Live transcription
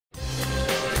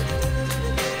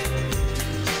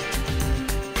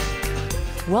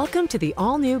Welcome to the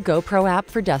all-new GoPro app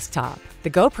for desktop. The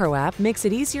GoPro app makes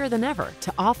it easier than ever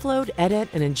to offload, edit,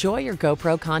 and enjoy your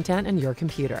GoPro content on your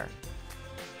computer.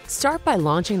 Start by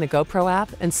launching the GoPro app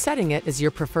and setting it as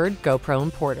your preferred GoPro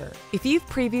importer. If you've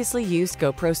previously used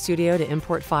GoPro Studio to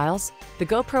import files, the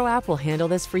GoPro app will handle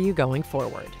this for you going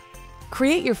forward.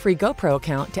 Create your free GoPro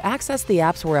account to access the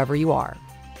apps wherever you are.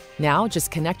 Now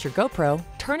just connect your GoPro,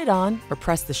 turn it on, or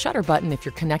press the shutter button if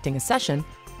you're connecting a session,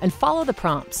 and follow the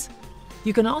prompts.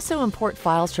 You can also import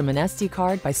files from an SD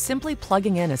card by simply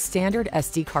plugging in a standard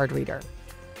SD card reader.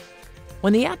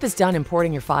 When the app is done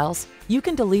importing your files, you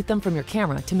can delete them from your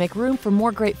camera to make room for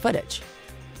more great footage.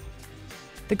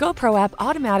 The GoPro app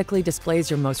automatically displays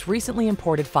your most recently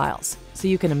imported files, so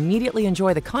you can immediately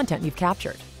enjoy the content you've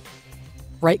captured.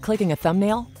 Right-clicking a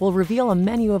thumbnail will reveal a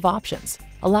menu of options,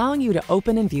 allowing you to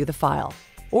open and view the file,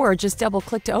 or just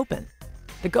double-click to open.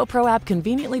 The GoPro app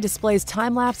conveniently displays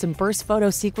time-lapse and burst photo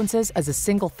sequences as a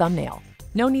single thumbnail.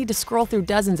 No need to scroll through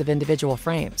dozens of individual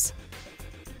frames.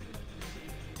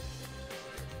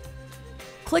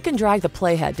 Click and drag the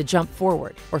playhead to jump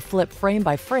forward or flip frame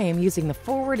by frame using the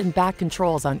forward and back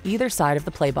controls on either side of the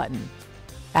play button.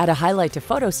 Add a highlight to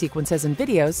photo sequences and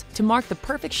videos to mark the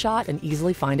perfect shot and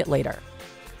easily find it later.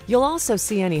 You'll also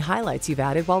see any highlights you've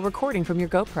added while recording from your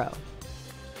GoPro.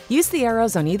 Use the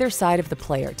arrows on either side of the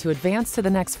player to advance to the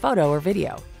next photo or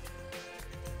video.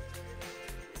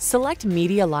 Select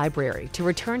Media Library to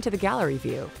return to the gallery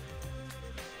view.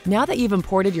 Now that you've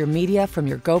imported your media from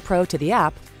your GoPro to the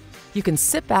app, you can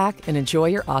sit back and enjoy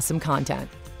your awesome content,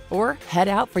 or head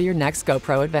out for your next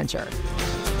GoPro adventure.